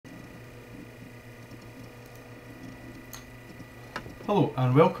Hello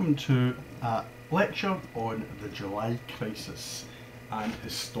and welcome to a lecture on the July Crisis and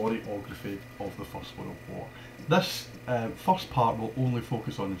historiography of the First World War. This first part will only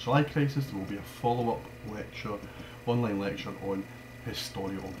focus on the July Crisis. There will be a follow-up lecture, online lecture on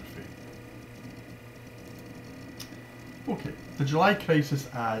historiography. Okay, the July Crisis,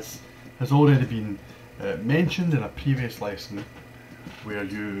 as has already been mentioned in a previous lesson where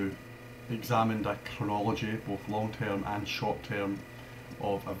you examined a chronology, both long-term and short-term,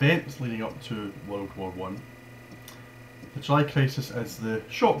 of events leading up to World War I. The July Crisis is the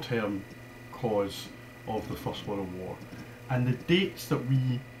short-term cause of the First World War, and the dates that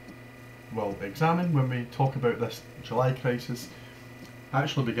we will examine when we talk about this July Crisis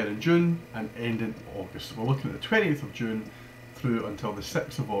actually begin in June and end in August. So we're looking at the 20th of June through until the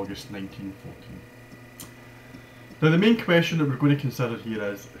 6th of August 1914. Now the main question that we're going to consider here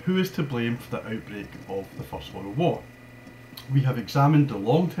is, who is to blame for the outbreak of the First World War? We have examined the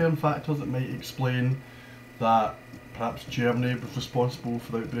long-term factors that might explain that perhaps Germany was responsible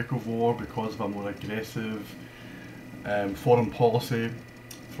for the outbreak of war because of a more aggressive foreign policy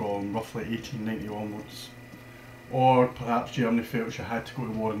from roughly 1890 onwards. Or perhaps Germany felt she had to go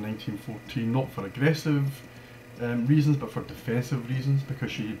to war in 1914 not for aggressive reasons but for defensive reasons,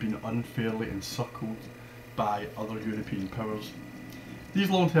 because she had been unfairly encircled by other European powers. These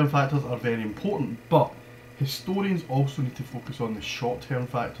long-term factors are very important, but historians also need to focus on the short-term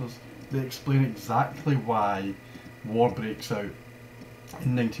factors that explain exactly why war breaks out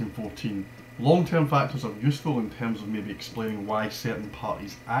in 1914. Long-term factors are useful in terms of maybe explaining why certain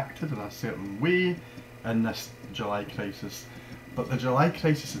parties acted in a certain way in this July Crisis, but the July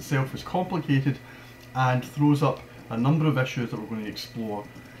Crisis itself is complicated and throws up a number of issues that we're going to explore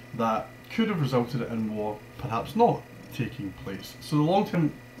that could have resulted in war perhaps not taking place. So the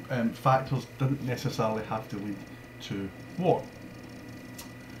long-term factors didn't necessarily have to lead to war.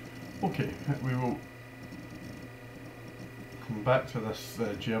 Okay, we will come back to this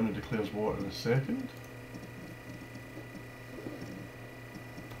Germany declares war in a second.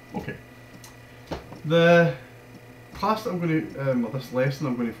 Okay, the class that I'm going to, or this lesson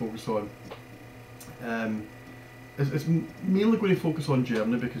I'm going to focus on is mainly going to focus on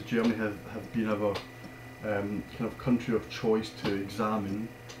Germany, because Germany have been our kind of country of choice to examine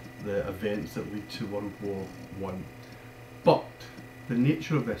the events that lead to World War I. But the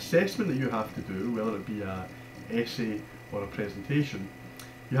nature of the assessment that you have to do, whether it be an essay or a presentation,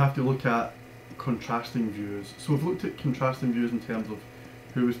 you have to look at contrasting views. So we've looked at contrasting views in terms of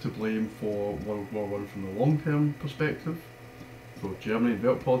who is to blame for World War I from the long-term perspective, so Germany and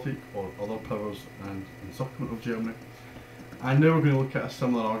Weltpolitik or other powers and encirclement of Germany. And now we're going to look at a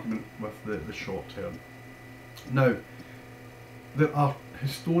similar argument with the short term. Now, there are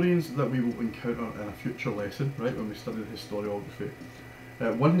historians that we will encounter in a future lesson, right, when we study historiography.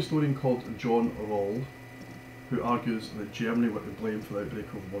 One historian called John Roll, who argues that Germany were to blame for the outbreak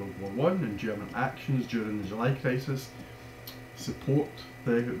of World War I, and German actions during the July Crisis support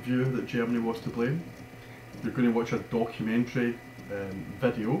the view that Germany was to blame. You're going to watch a documentary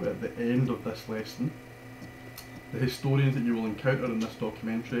video at the end of this lesson. The historians that you will encounter in this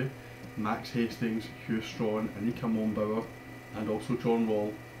documentary, Max Hastings, Hugh Strachan, Annika Mombauer, and also John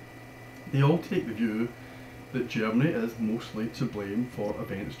Roll, they all take the view that Germany is mostly to blame for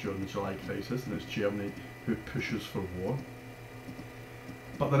events during the July Crisis, and it's Germany who pushes for war.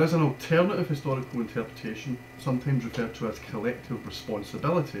 But there is an alternative historical interpretation, sometimes referred to as collective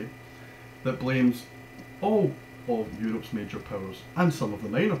responsibility, that blames all of Europe's major powers, and some of the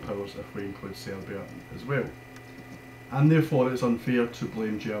minor powers if we include Serbia as well. And therefore it is unfair to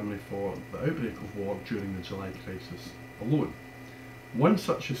blame Germany for the outbreak of war during the July Crisis alone. One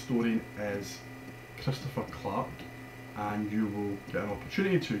such historian is Christopher Clark, and you will get an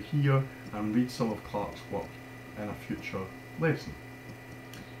opportunity to hear and read some of Clark's work in a future lesson.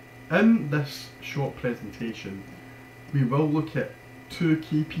 In this short presentation, we will look at two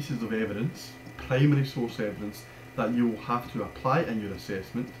key pieces of evidence, primary source evidence, that you will have to apply in your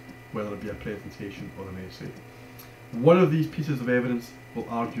assessment, whether it be a presentation or an essay. One of these pieces of evidence will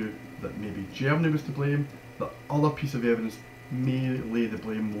argue that maybe Germany was to blame, the other piece of evidence may lay the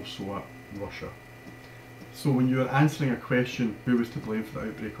blame more so at Russia. So when you are answering a question, who was to blame for the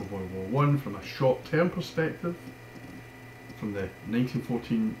outbreak of World War I from a short-term perspective, from the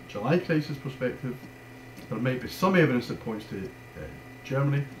 1914 July Crisis perspective, there might be some evidence that points to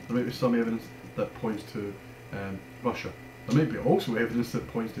Germany, there might be some evidence that points to Russia. There might be also evidence that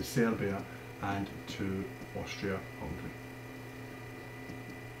points to Serbia and to Austria-Hungary.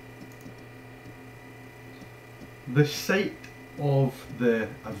 The site of the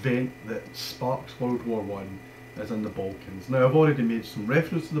event that sparks World War I is in the Balkans. Now, I've already made some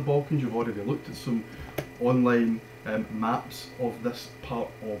reference to the Balkans. You've already looked at some online maps of this part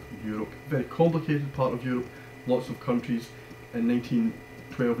of Europe. Very complicated part of Europe, lots of countries. In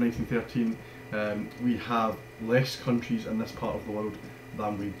 1912, 1913, we have less countries in this part of the world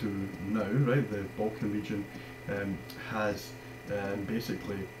than we do now, right? The Balkan region has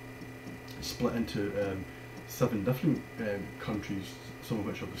basically split into 7 different countries, some of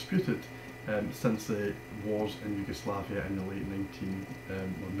which are disputed, since the wars in Yugoslavia in the late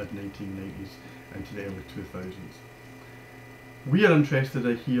or mid-1990s into the early 2000s. We are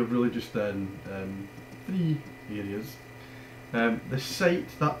interested here really just in 3 areas. The site,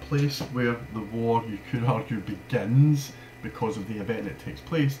 that place where the war, you could argue, begins because of the event that takes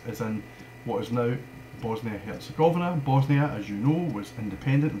place, is in what is now Bosnia-Herzegovina. Bosnia, as you know, was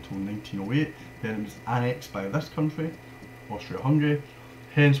independent until 1908, then it was annexed by this country, Austria-Hungary,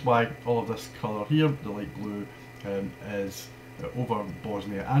 hence why all of this colour here, the light blue, is over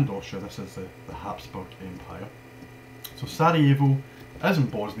Bosnia and Austria. This is the Habsburg Empire. So Sarajevo is in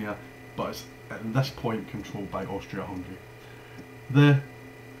Bosnia, but it's at this point controlled by Austria-Hungary. The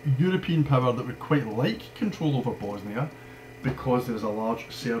European power that would quite like control over Bosnia, because there's a large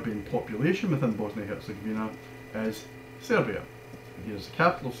Serbian population within Bosnia-Herzegovina, is Serbia. And here's the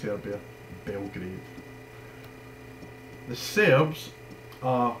capital of Serbia, Belgrade. The Serbs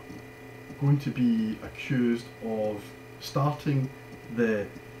are going to be accused of starting the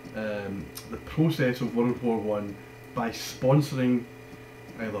process of World War I by sponsoring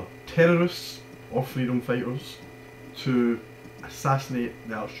either terrorists or freedom fighters to assassinate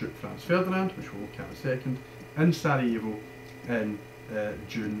the Archduke Franz Ferdinand, which we'll look at in a second, in Sarajevo in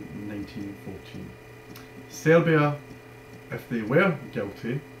June 1914. Serbia, if they were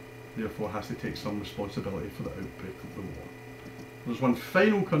guilty, therefore has to take some responsibility for the outbreak of the war. There's one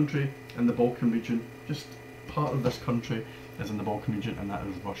final country in the Balkan region, just part of this country is in the Balkan region, and that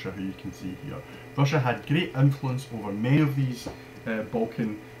is Russia, who you can see here. Russia had great influence over many of these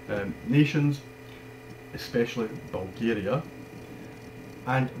Balkan nations, especially Bulgaria,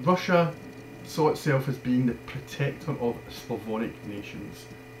 and Russia saw itself as being the protector of Slavonic nations,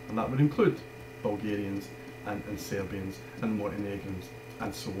 and that would include Bulgarians and Serbians and Montenegrins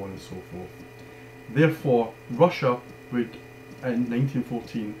and so on and so forth. Therefore, Russia would, in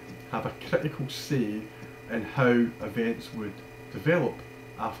 1914, have a critical say in how events would develop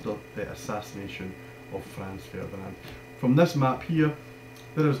after the assassination of Franz Ferdinand. From this map here,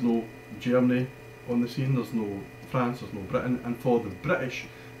 there is no Germany on the scene, there's no France, there's no Britain, and for the British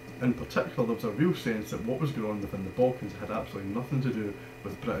in particular, there was a real sense that what was going on within the Balkans had absolutely nothing to do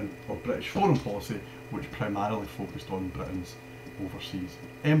with Britain or British foreign policy, which primarily focused on Britain's overseas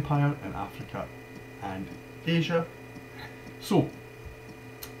empire in Africa and Asia. So,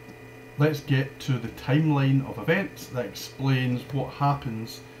 let's get to the timeline of events that explains what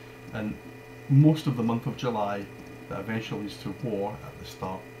happens in most of the month of July that eventually leads to war at the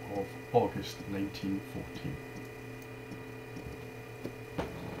start of August 1914.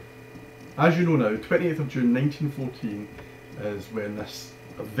 As you know now, 28th of June 1914 is when this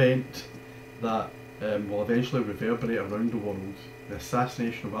event that will eventually reverberate around the world, the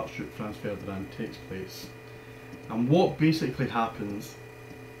assassination of Archduke Franz Ferdinand, takes place. And what basically happens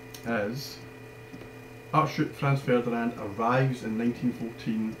is Archduke Franz Ferdinand arrives in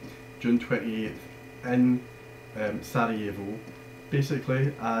 1914, June 28th, in Sarajevo,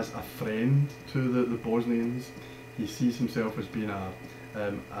 basically as a friend to the Bosnians. He sees himself as being a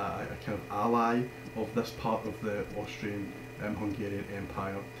kind of ally of this part of the Austrian-Hungarian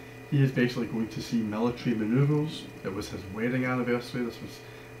Empire. He is basically going to see military manoeuvres. It was his wedding anniversary, this was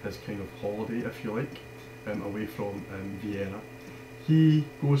his kind of holiday, if you like, away from Vienna. He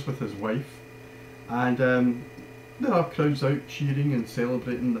goes with his wife, and there are crowds out cheering and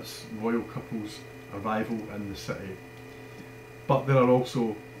celebrating this royal couple's arrival in the city. But there are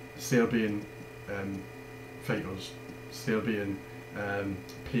also Serbian fighters, Serbian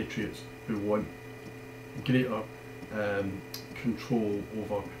patriots who want greater control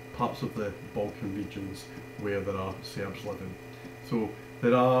over parts of the Balkan regions where there are Serbs living. So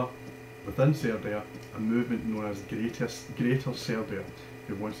there are, within Serbia, a movement known as Greater Serbia,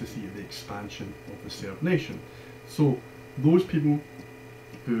 who wants to see the expansion of the Serb nation. So those people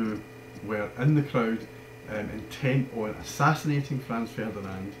who were in the crowd intent on assassinating Franz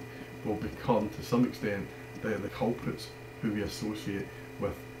Ferdinand will become, to some extent, the culprits who we associate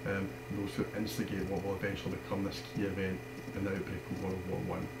with those who instigate what will eventually become this key event in the outbreak of World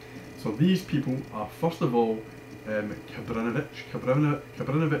War I. So these people are, first of all, Kabrinovic.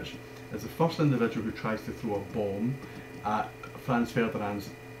 Kabrinovic is the first individual who tries to throw a bomb at Franz Ferdinand's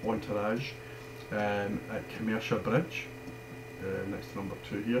entourage. at Commercia Bridge, next to number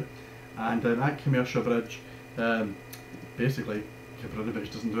 2 here. And at Commercia Bridge, basically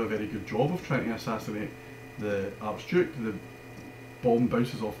Gavranovic doesn't do a very good job of trying to assassinate the Archduke. The bomb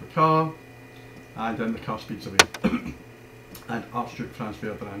bounces off the car, and then the car speeds away. And Archduke Franz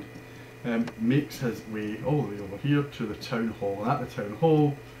Ferdinand makes his way all the way over here to the town hall. And at the town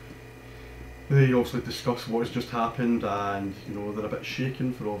hall, they obviously discuss what has just happened, and you know, they're a bit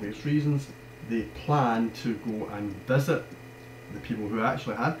shaken for obvious reasons. They plan to go and visit the people who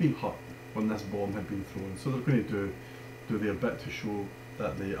actually had been hurt when this bomb had been thrown. So they're going to do their bit to show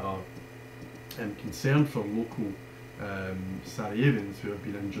that they are concerned for local Sarajevians who have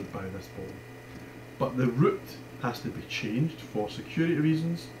been injured by this bomb. But the route has to be changed for security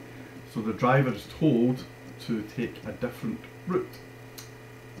reasons, so the driver is told to take a different route.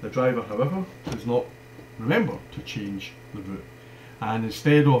 The driver, however, does not remember to change the route, and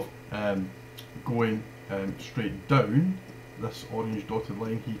instead of going straight down this orange dotted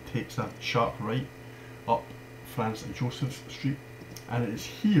line, he takes a sharp right up Franz Josef Street, and it is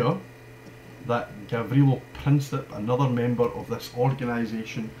here that Gavrilo Princip, another member of this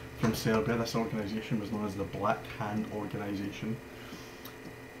organisation from Serbia, this organisation was known as the Black Hand Organisation,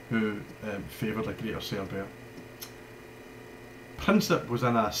 who favoured a greater Serbia. Princip was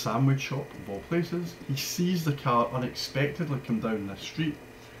in a sandwich shop of all places. He sees the car unexpectedly come down this street,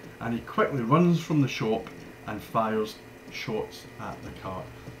 and he quickly runs from the shop and fires shots at the car.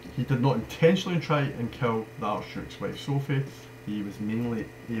 He did not intentionally try and kill the Archduke's wife Sophie. He was mainly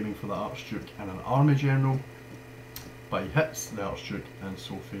aiming for the Archduke and an army general, but he hits the Archduke and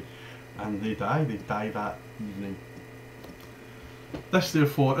Sophie, and they die. They die that evening. This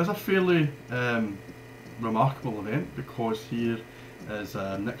therefore is a fairly remarkable event, because here is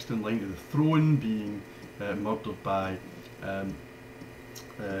next in line to the throne being murdered by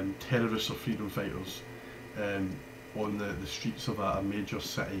terrorists or freedom fighters on the streets of a major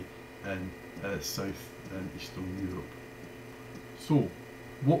city in South and Eastern Europe. So,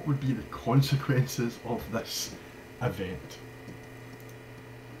 what would be the consequences of this event?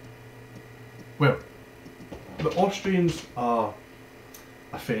 Well, the Austrians are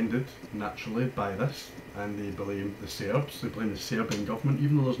offended, naturally, by this, and they blame the Serbs. They blame the Serbian government,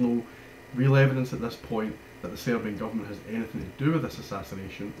 even though there's no real evidence at this point that the Serbian government has anything to do with this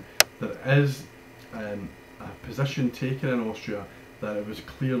assassination. There is a position taken in Austria that it was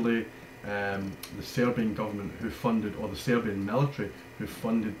clearly the Serbian government who funded, or the Serbian military who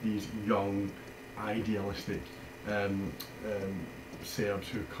funded these young, idealistic Serbs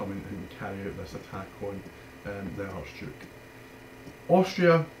who come in and carry out this attack on the Archduke.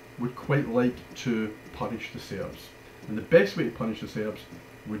 Austria would quite like to punish the Serbs, and the best way to punish the Serbs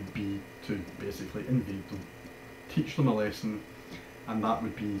would be to basically invade them, teach them a lesson, and that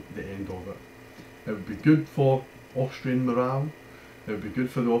would be the end of it. It would be good for Austrian morale. It would be good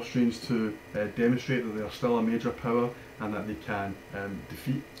for the Austrians to demonstrate that they are still a major power and that they can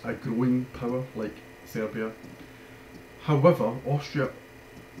defeat a growing power like Serbia. However, Austria,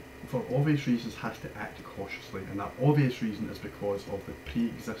 for obvious reasons, has to act cautiously, and that obvious reason is because of the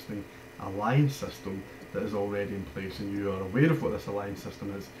pre-existing alliance system that is already in place, and you are aware of what this alliance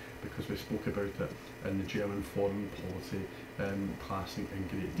system is because we spoke about it in the German foreign policy class in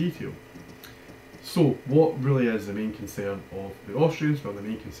great detail. So, what really is the main concern of the Austrians? Well, the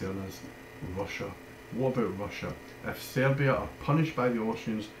main concern is Russia. What about Russia? If Serbia are punished by the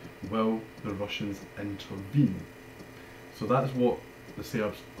Austrians, will the Russians intervene? So that's what the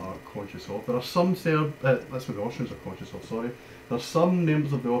Serbs are conscious of. There are some that's what the Austrians are conscious of, sorry. There are some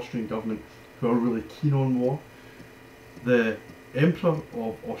members of the Austrian government who are really keen on war. The Emperor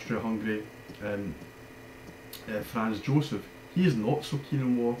of Austria-Hungary, Franz Joseph, he is not so keen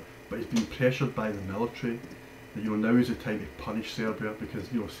on war, but he's been pressured by the military that, you know, now is the time to punish Serbia,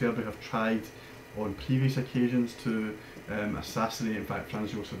 because, you know, Serbia have tried on previous occasions to assassinate. In fact,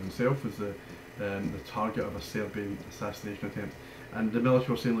 Franz Joseph himself was the target of a Serbian assassination attempt, and the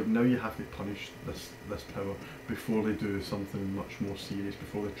military were saying, look, now you have to punish this power before they do something much more serious,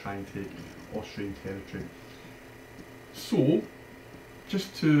 before they try and take Austrian territory. So,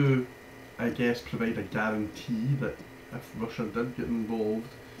 just to, I guess, provide a guarantee that if Russia did get involved,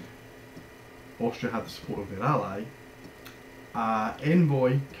 Austria had the support of their ally,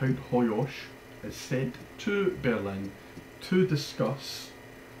 envoy Count Hoyos is sent to Berlin to discuss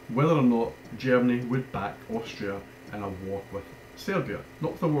whether or not Germany would back Austria in a war with Serbia.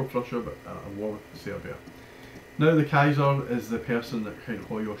 Not with a war with Russia, but a war with Serbia. Now the Kaiser is the person that Count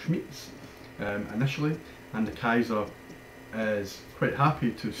Hoyos meets initially, and the Kaiser is quite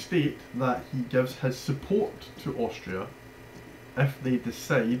happy to state that he gives his support to Austria if they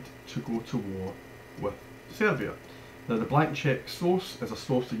decide to go to war with Serbia. Now the blank check source is a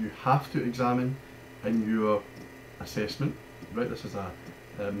source that you have to examine in your assessment, right? This is a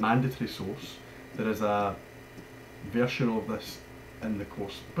mandatory source. There is a version of this in the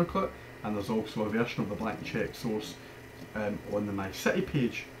course booklet, and there's also a version of the blank check source on the My City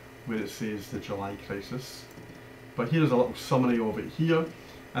page where it says the July crisis. But here's a little summary of it here,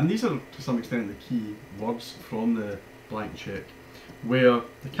 and these are to some extent the key words from the blank check, where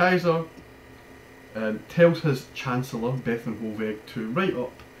the Kaiser tells his Chancellor Bethmann Hollweg to write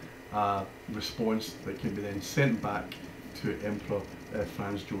up a response that can be then sent back to Emperor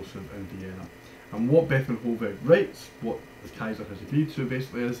Franz Joseph in Vienna. And what Bethmann Hollweg writes, what the Kaiser has agreed to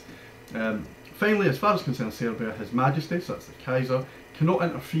basically is, finally, as far as concerns Serbia, His Majesty, so that's the Kaiser, cannot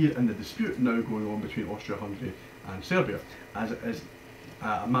interfere in the dispute now going on between Austria-Hungary and Serbia, as it is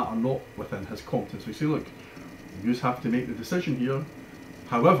a matter not within his competence. We say, look, you have to make the decision here.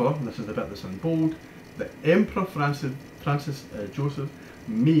 However, and this is the bit that's in bold, the Emperor Francis Joseph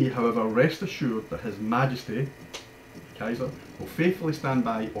may, however, rest assured that His Majesty, the Kaiser, will faithfully stand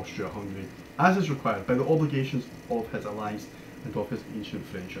by Austria-Hungary as is required by the obligations of his alliance and of his ancient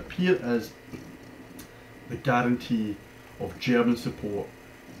friendship. Here is the guarantee of German support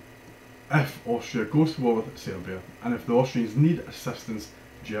if Austria goes to war with Serbia, and if the Austrians need assistance,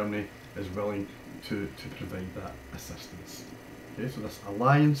 Germany is willing to provide that assistance. Okay, so this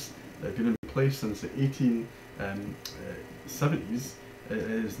alliance that had been in place since the 1870s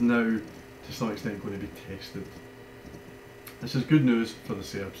is now to some extent going to be tested. This is good news for the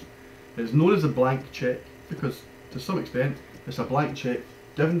Serbs. It's known as a blank check because to some extent it's a blank check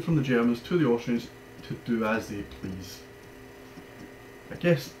given from the Germans to the Austrians to do as they please. I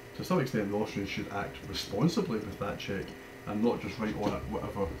guess to some extent the Austrians should act responsibly with that check and not just write on it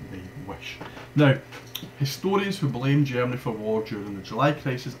whatever they wish. Now, historians who blame Germany for war during the July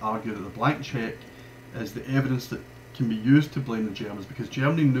crisis argue that the blank check is the evidence that can be used to blame the Germans because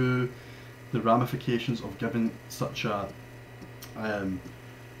Germany knew the ramifications of giving such a kind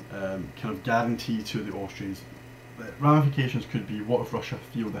of guarantee to the Austrians. The ramifications could be, what if Russia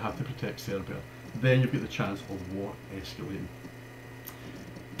feel they have to protect Serbia? Then you've got the chance of war escalating.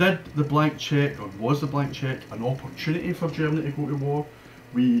 Did the blank check, or was the blank check, an opportunity for Germany to go to war?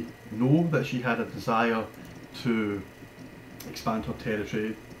 We know that she had a desire to expand her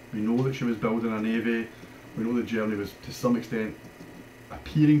territory. We know that she was building a navy. We know that Germany was to some extent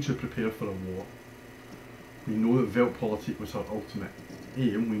appearing to prepare for a war. We know that Weltpolitik was her ultimate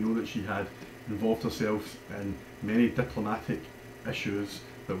aim. We know that she had involved herself in many diplomatic issues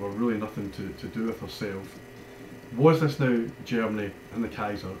that were really nothing to do with herself. Was this now Germany and the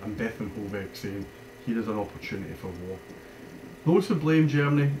Kaiser and Bethmann Hollweg saying, here is an opportunity for war? Those who blame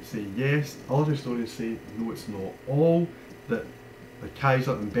Germany say yes, other historians say no, it's not. All that the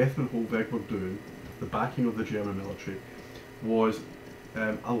Kaiser and Bethmann Hollweg were doing, with the backing of the German military, was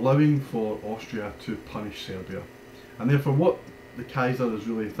allowing for Austria to punish Serbia. And therefore what the Kaiser is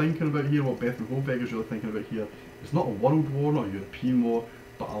really thinking about here, what Bethmann Hollweg is really thinking about here, is not a world war, not a European war,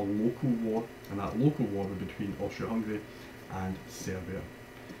 but a local war, and that local war was between Austria-Hungary and Serbia.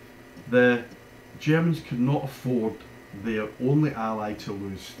 The Germans could not afford their only ally to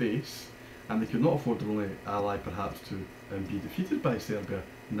lose face, and they could not afford their only ally perhaps to be defeated by Serbia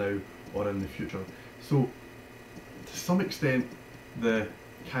now or in the future. So to some extent the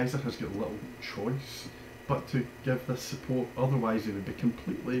Kaiser has got little choice but to give this support, otherwise they would be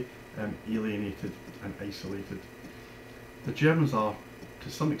completely alienated and isolated. The Germans are to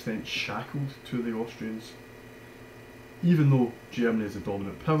some extent shackled to the Austrians. Even though Germany is the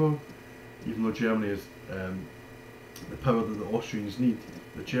dominant power, even though Germany is the power that the Austrians need,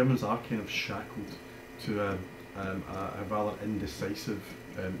 the Germans are kind of shackled to a rather indecisive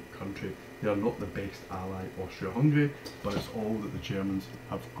country. They are not the best ally, Austria-Hungary, but it's all that the Germans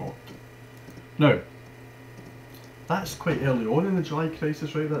have got. Now, that's quite early on in the July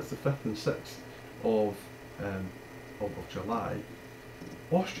crisis, right? That's the 5th and 6th of July.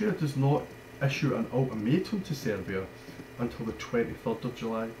 Austria does not issue an ultimatum to Serbia until the 23rd of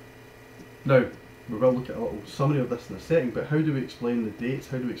July. Now, we will look at a little summary of this in a second, but how do we explain the dates?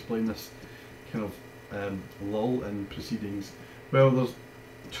 How do we explain this kind of lull in proceedings? Well, there's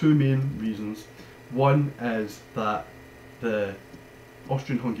two main reasons. One is that the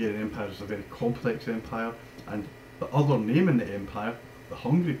Austrian-Hungarian Empire is a very complex empire, and the other name in the empire, the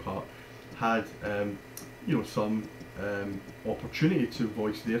Hungary part, had some opportunity to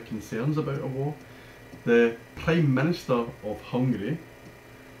voice their concerns about a war. The Prime Minister of Hungary,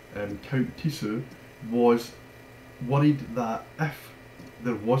 Count Tiso, was worried that if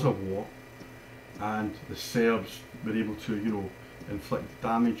there was a war and the Serbs were able to, inflict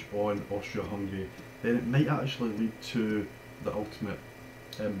damage on Austria-Hungary, then it might actually lead to the ultimate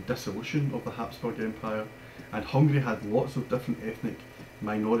dissolution of the Habsburg Empire. And Hungary had lots of different ethnic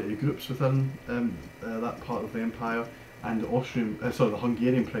minority groups within that part of the empire, and the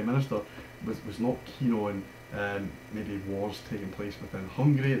Hungarian Prime Minister was not keen on maybe wars taking place within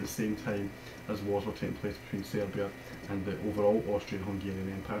Hungary at the same time as wars were taking place between Serbia and the overall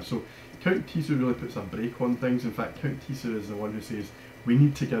Austrian-Hungarian Empire. So Count Tiso really puts a brake on things. In fact, Count Tiso is the one who says we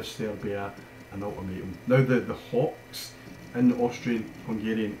need to give Serbia an ultimatum. Now the hawks in the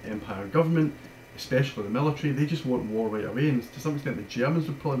Austrian-Hungarian Empire government, especially the military, they just want war right away, and to some extent the Germans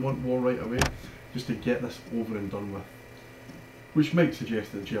would probably want war right away, just to get this over and done with, which might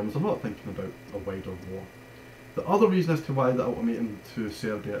suggest that the Germans are not thinking about a wider war. The other reason as to why the ultimatum to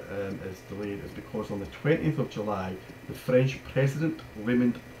Serbia is delayed is because on the 20th of July, the French President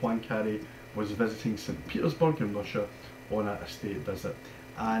Raymond Poincaré was visiting St. Petersburg in Russia on a state visit,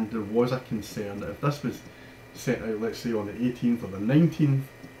 and there was a concern that if this was sent out, let's say on the 18th or the 19th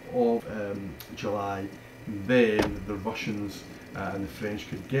of July, then the Russians and the French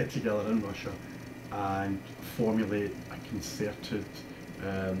could get together in Russia and formulate a concerted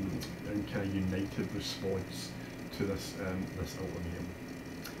and kind of united response to this ultimatum.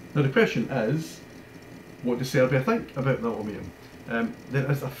 Now the question is, what does Serbia think about the ultimatum?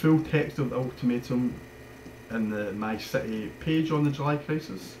 There is a full text of the ultimatum in the My City page on the July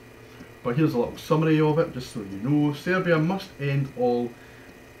crisis, but here's a little summary of it just so you know. Serbia must end all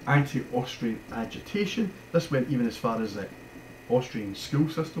anti-Austrian agitation. This went even as far as the Austrian school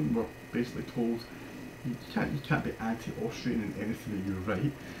system were basically told you can't be anti-Austrian in anything that you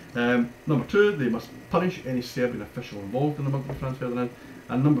write. Number 2, they must punish any Serbian official involved in the murder of Franz Ferdinand.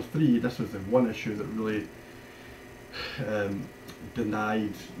 And number 3, this was the one issue that really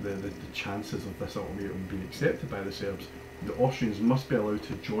denied the chances of this ultimatum being accepted by the Serbs. The Austrians must be allowed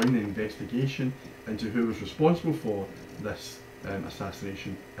to join the investigation into who was responsible for this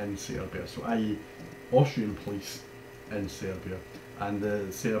assassination in Serbia, so i.e. Austrian police in Serbia, and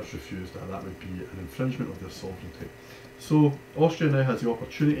the Serbs refused that. That would be an infringement of their sovereignty. So Austria now has the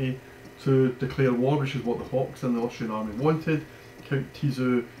opportunity to declare war, which is what the hawks in the Austrian army wanted. Count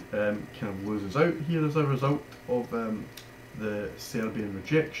Tiso kind of loses out here as a result of the Serbian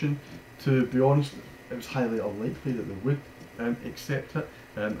rejection. To be honest, it was highly unlikely that they would accept it,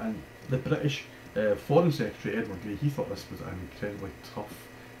 and the British Foreign Secretary Edward Grey, he thought this was an incredibly tough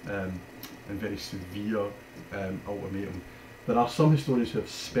and very severe ultimatum. There are some historians who have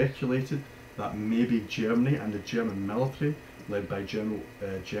speculated that maybe Germany and the German military, led by General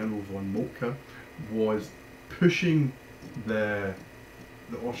von Moltke, was pushing the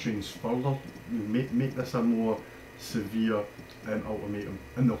Austrians further, make this a more severe ultimatum,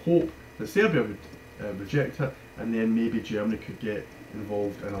 in the hope that Serbia would reject it, and then maybe Germany could get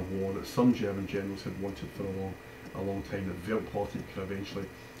involved in a war that some German generals had wanted for a long time, that Weltpolitik could eventually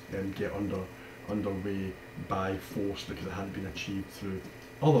get underway by force because it hadn't been achieved through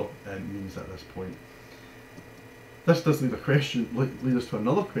other means at this point. This does lead us to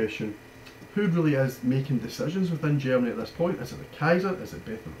another question. Who really is making decisions within Germany at this point? Is it the Kaiser? Is it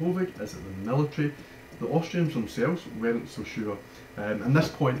Bethmann Hollweg? Is it the military? The Austrians themselves weren't so sure. And this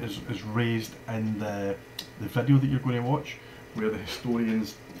point is raised in the video that you're going to watch, where the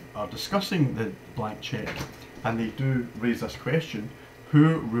historians are discussing the blank check, and they do raise this question: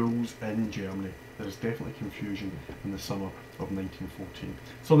 who rules in Germany? There is definitely confusion in the summer of 1914.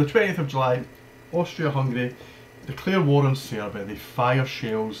 So on the 20th of July, Austria-Hungary declare war on Serbia. They fire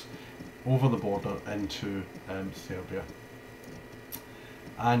shells over the border into Serbia.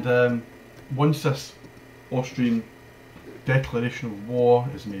 And once this Austrian declaration of war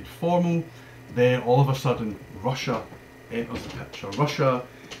is made formal, then all of a sudden Russia enters the picture. Russia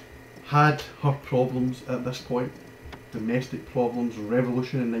had her problems at this point, domestic problems,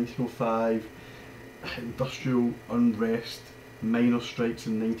 revolution in 1905, industrial unrest, miners' strikes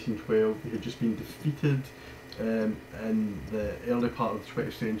in 1912. They had just been defeated in the early part of the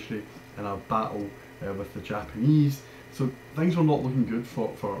 20th century in a battle with the Japanese. So things were not looking good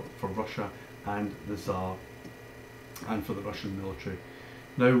for Russia and the Tsar and for the Russian military.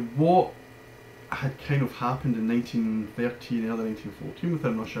 Now, what had kind of happened in 1913, early 1914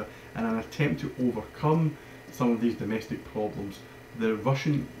 within Russia, in an attempt to overcome some of these domestic problems, the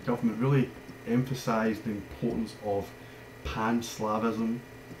Russian government really emphasised the importance of pan-Slavism.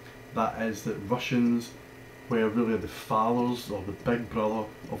 That is, that Russians were really the fathers or the big brother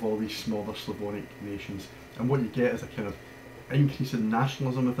of all these smaller Slavonic nations. And what you get is a kind of increase in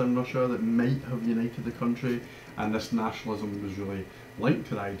nationalism within Russia that might have united the country, and this nationalism was really linked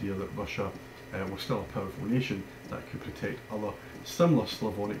to the idea that Russia was still a powerful nation that could protect other similar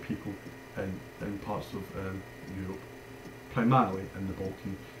Slavonic people in parts of Europe, primarily in the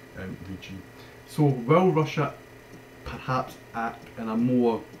Balkan region. So will Russia perhaps act in a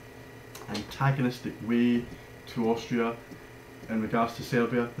more antagonistic way to Austria in regards to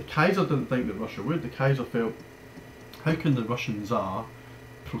Serbia? The Kaiser didn't think that Russia would. The Kaiser felt, how can the Russian Tsar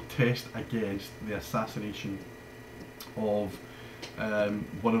protest against the assassination of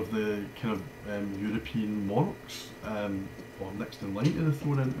one of the kind of European monarchs, or next in line to the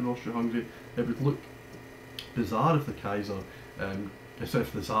throne in Austria-Hungary? It would look bizarre if the Kaiser,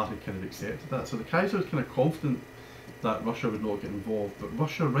 if the Tsar had kind of accepted that. So the Kaiser is kind of confident that Russia would not get involved, but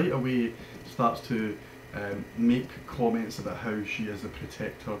Russia right away starts to make comments about how she is the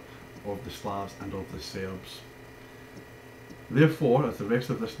protector of the Slavs and of the Serbs. Therefore, as the rest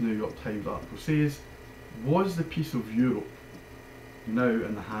of this New York Times article says, was the peace of Europe now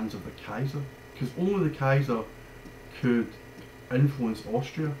in the hands of the Kaiser? Because only the Kaiser could influence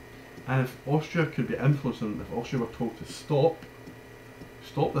Austria, and if Austria could be influenced, and if Austria were told to stop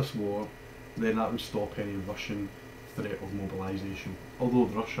this war, then that would stop any Russian threat of mobilisation. Although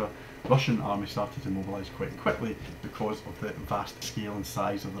the Russian army started to mobilise quite quickly because of the vast scale and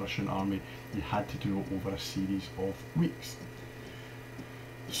size of the Russian army, you had to do it over a series of weeks.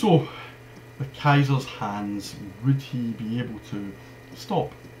 So, the Kaiser's hands, would he be able to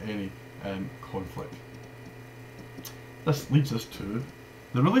stop any conflict? This leads us to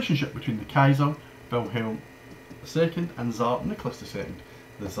the relationship between the Kaiser, Wilhelm II, and Tsar Nicholas II,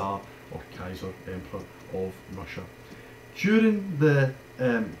 the Tsar or Kaiser Emperor of Russia. During the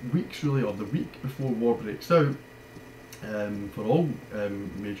weeks, really, or the week before war breaks out, for all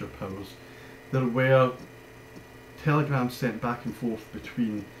major powers, there were telegrams sent back and forth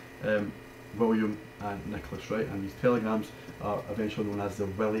between William and Nicholas, right? And these telegrams are eventually known as the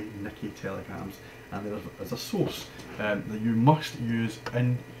Willie-Nicky telegrams, and there is a source that you must use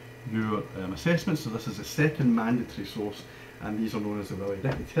in your assessment. So this is the second mandatory source, and these are known as the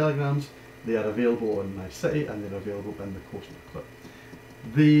Willie-Nicky telegrams. They are available on My City, and they're available in the course booklet.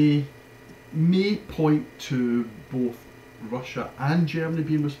 They may point to both Russia and Germany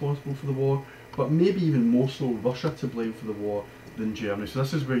being responsible for the war, but maybe even more so Russia to blame for the war than Germany. So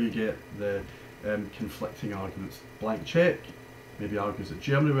this is where you get the conflicting arguments. Blank Check maybe argues that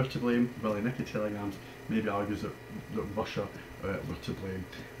Germany were to blame. Willie-Nicky telegrams maybe argues that Russia were to blame.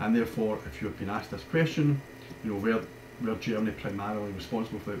 And therefore, if you've been asked this question, you know, were Germany primarily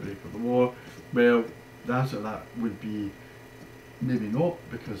responsible for the outbreak of the war? Well, the answer to that would be maybe not,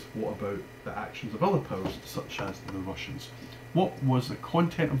 because what about the actions of other powers, such as the Russians? What was the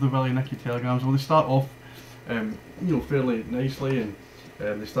content of the Willie-Nicky telegrams? Well, they start off fairly nicely, and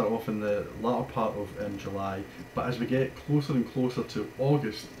they start off in the latter part of July, but as we get closer and closer to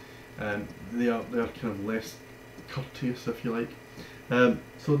August, they're kind of less courteous, if you like.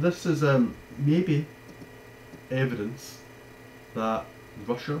 So this is maybe evidence that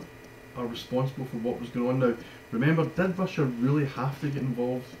Russia are responsible for what was going on. Now, remember, did Russia really have to get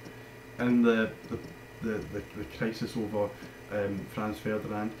involved in the crisis over Franz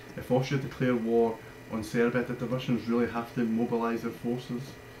Ferdinand? If Austria declared war on Serbia, did the Russians really have to mobilise their forces?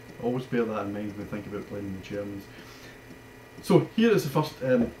 Always bear that in mind when we think about blaming the Germans. So here is the first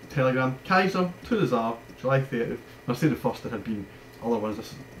telegram. Kaiser to the Tsar, July 30th. When I say the first, there had been other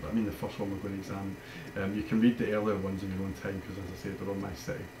ones. I mean the first one we're going to examine. You can read the earlier ones in your own time, because as I said, they're on My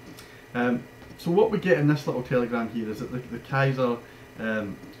City. So what we get in this little telegram here is that the Kaiser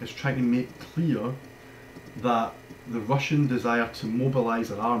is trying to make clear that the Russian desire to mobilise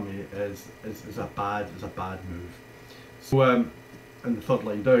their army is a bad move. So in the third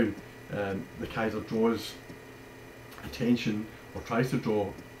line down, the Kaiser draws attention, or tries to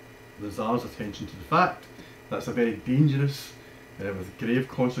draw the Tsar's attention to the fact that it's a very dangerous, with grave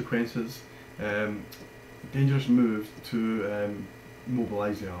consequences, dangerous move to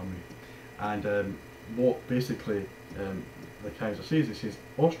mobilise the army. And what basically the Kaiser says, he says,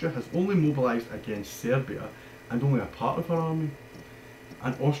 Austria has only mobilised against Serbia and only a part of her army,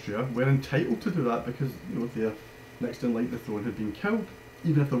 and Austria were entitled to do that because, you know, their next in line to the throne had been killed.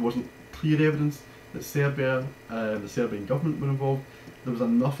 Even if there wasn't clear evidence that Serbia, the Serbian government were involved, there was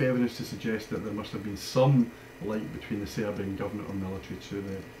enough evidence to suggest that there must have been some link between the Serbian government or military to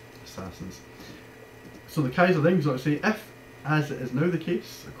the assassins. So the Kaiser then goes on to say, if, as it is now the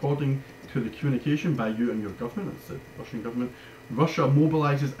case, according to the communication by you and your government, that's the Russian government, Russia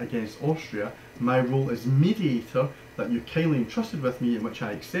mobilises against Austria, my role as mediator that you kindly entrusted with me and which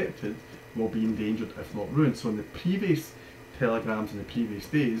I accepted will be endangered if not ruined. So in the previous telegrams in the previous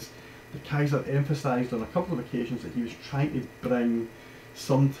days, the Kaiser emphasised on a couple of occasions that he was trying to bring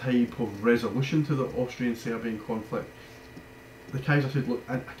some type of resolution to the Austrian-Serbian conflict. The Kaiser said, look,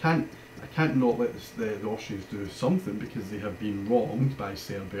 I can't not let the Austrians do something because they have been wronged by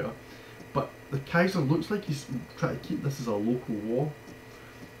Serbia. But the Kaiser looks like he's trying to keep this as a local war.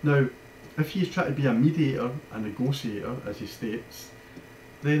 Now, if he's trying to be a mediator, a negotiator, as he states,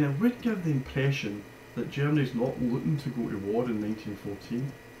 then it would give the impression that Germany's not looking to go to war in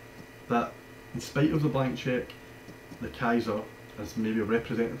 1914. That in spite of the blank check, the Kaiser, as maybe a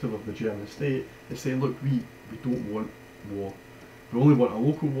representative of the German state, is saying, look, we don't want war. We only want a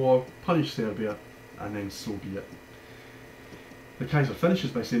local war, punish Serbia, and then so be it. The Kaiser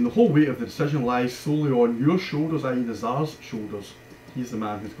finishes by saying, the whole weight of the decision lies solely on your shoulders, i.e. the Tsar's shoulders. He's the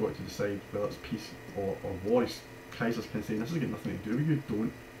man who's got to decide whether it's peace or war. Kaiser's kind of saying, this has got nothing to do with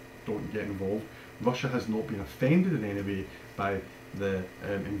you, don't get involved. Russia has not been offended in any way by the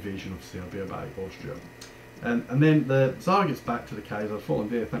invasion of Serbia by Austria. And then the Tsar gets back to the Kaiser, following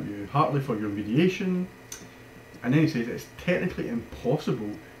day, thank you heartily for your mediation. And then he says it's technically impossible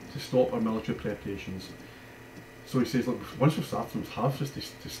to stop our military preparations. So he says, look, once we've started them, it's hard for us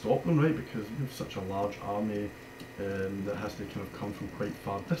to stop them, right? Because we have such a large army that has to kind of come from quite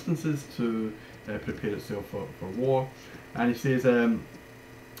far distances to prepare itself for war. And he says,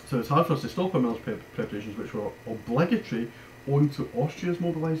 so it's hard for us to stop our military preparations, which were obligatory owing to Austria's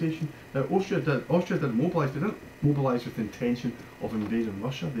mobilisation. Now, Austria did mobilise. They didn't mobilise with the intention of invading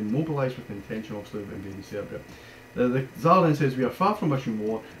Russia. They mobilised with the intention, obviously, of invading Serbia. The Tsar then says, we are far from wishing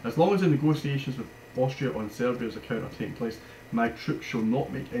war. As long as the negotiations with Austria on Serbia's account are taking place, my troops shall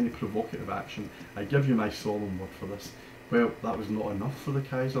not make any provocative action. I give you my solemn word for this. Well, that was not enough for the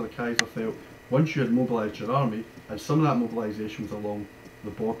Kaiser. The Kaiser felt, once you had mobilised your army, and some of that mobilisation was along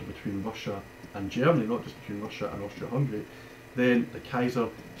the border between Russia and Germany, not just between Russia and Austria-Hungary, then the Kaiser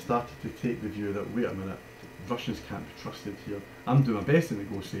started to take the view that, wait a minute, Russians can't be trusted here. I'm doing my best to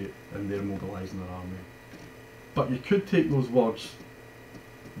negotiate, and they're mobilising their army. But you could take those words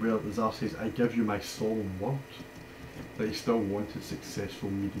where the Tsar says, I give you my solemn word, that he still wanted successful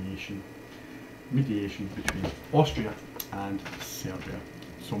mediation between Austria and Serbia.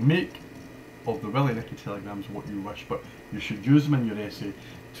 So make of the Willie Nicky telegrams what you wish, but you should use them in your essay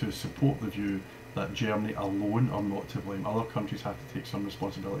to support the view that Germany alone are not to blame. Other countries have to take some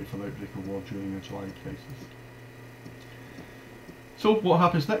responsibility for the outbreak of war during the July crisis. So what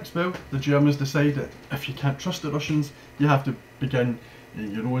happens next? Well, the Germans decide that if you can't trust the Russians, you have to begin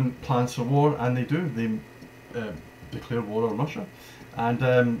your own plans for war, and they do. They declare war on Russia,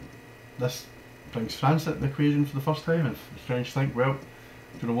 and this brings France into the equation for the first time, and the French think, well,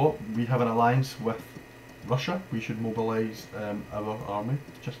 do you know what, we have an alliance with Russia, we should mobilise our army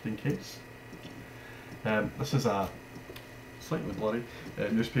just in case. This is a slightly blurry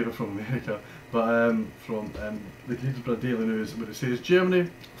newspaper from America, but from the Greensboro Daily News, where it says, Germany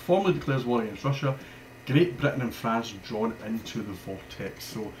formally declares war against Russia, Great Britain and France drawn into the vortex.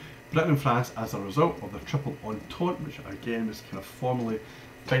 So Britain and France, as a result of the Triple Entente, which again was kind of formally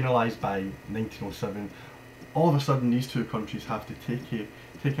finalised by 1907, all of a sudden these two countries have to take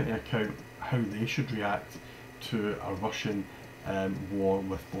into account how they should react to a Russian war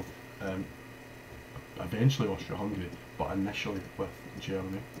with both eventually Austria-Hungary, but initially with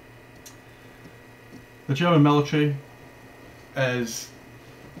Germany. The German military is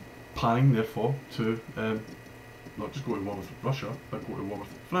planning, therefore, to not just go to war with Russia, but go to war with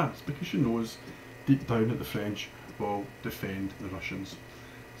France, because she knows deep down that the French will defend the Russians.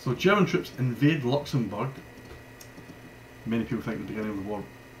 So German troops invade Luxembourg. Many people think the beginning of the war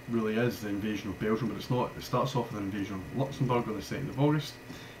really is the invasion of Belgium, but it's not. It starts off with an invasion of Luxembourg on the 2nd of August.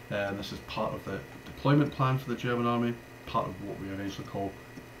 This is part of the deployment plan for the German army, part of what we eventually call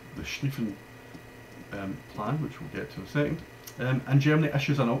the Schlieffen plan, which we'll get to in a second. And Germany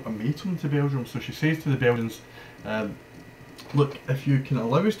issues an ultimatum to Belgium. So she says to the Belgians, look, if you can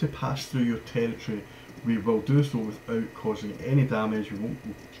allow us to pass through your territory, we will do so without causing any damage. We'll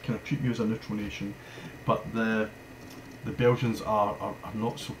kind of treat you as a neutral nation. But the Belgians are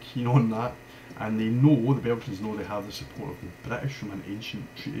not so keen on that, and the Belgians know they have the support of the British from an ancient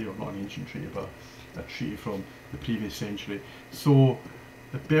treaty, or not an ancient treaty, but a treaty from the previous century. So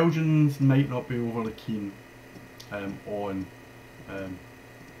the Belgians might not be overly keen on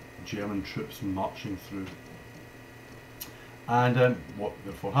German troops marching through. And what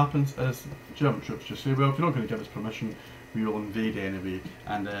therefore happens is German troops just say, well, if you're not going to give us permission, we will invade anyway,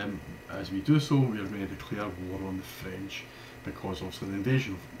 and as we do so, we are going to declare war on the French, because also the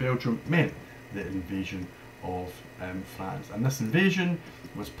invasion of Belgium meant the invasion of France. And this invasion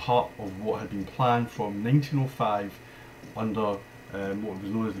was part of what had been planned from 1905 under what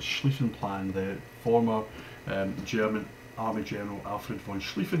was known as the Schlieffen Plan, the former German Army General Alfred von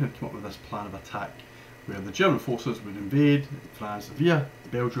Schlieffen had come up with this plan of attack where the German forces would invade France via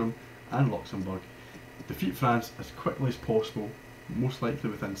Belgium and Luxembourg, defeat France as quickly as possible, most likely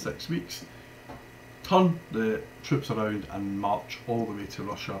within 6 weeks, turn the troops around and march all the way to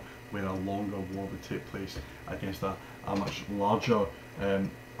Russia, where a longer war would take place against a much larger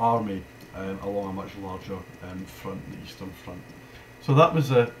army along a much larger front, the Eastern Front. So that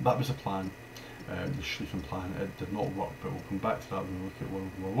was a plan, the Schlieffen plan. It did not work, but we'll come back to that when we look at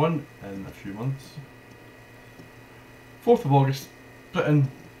World War I in a few months. 4th of August, Britain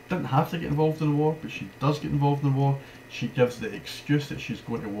didn't have to get involved in the war, but she does get involved in the war. She gives the excuse that she's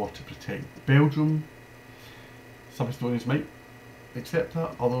going to war to protect Belgium. Some historians might accept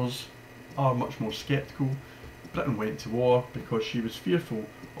that, others are much more sceptical. Britain went to war because she was fearful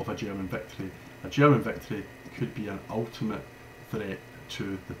of a German victory. A German victory could be an ultimate threat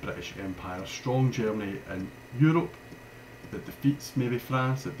to the British Empire. A strong Germany in Europe that defeats maybe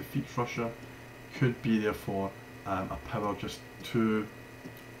France, that defeats Russia, could be therefore a power just too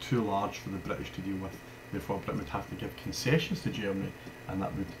large for the British to deal with. Therefore Britain would have to give concessions to Germany, and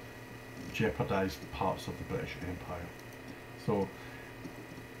that would jeopardise parts of the British Empire. So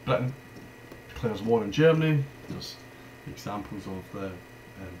Britain declares war on Germany. There's examples of the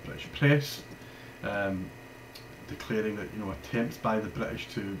British press declaring that, you know, attempts by the British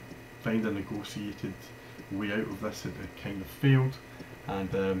to find a negotiated way out of this had kind of failed,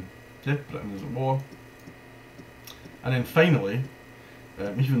 and yeah, Britain is at war. And then finally,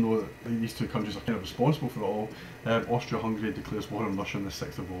 even though these two countries are kind of responsible for it all, Austria-Hungary declares war on Russia on the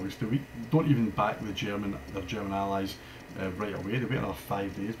 6th of August. They don't even back their German allies right away. They wait another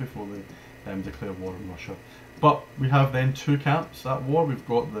 5 days before they declare war on Russia. But we have then two camps at war. We've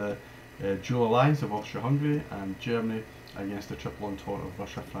got the dual alliance of Austria-Hungary and Germany against the triple entente of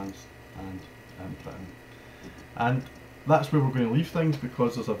Russia, France and Britain. And that's where we're going to leave things,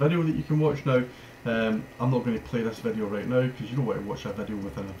 because there's a video that you can watch now. I'm not going to play this video right now because you don't want to watch a video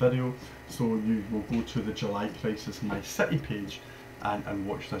within a video, so you will go to the July Crisis My City page and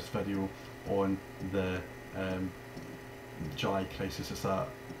watch this video on the July Crisis. It's a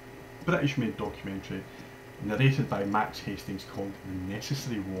British made documentary narrated by Max Hastings called The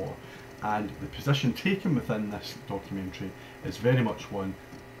Necessary War, and the position taken within this documentary is very much one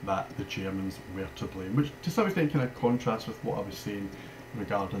that the Germans were to blame, which to some extent kind of contrasts with what I was saying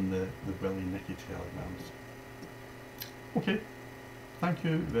regarding the Willie Nicky telegrams. Okay, thank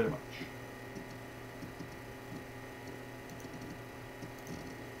you very much.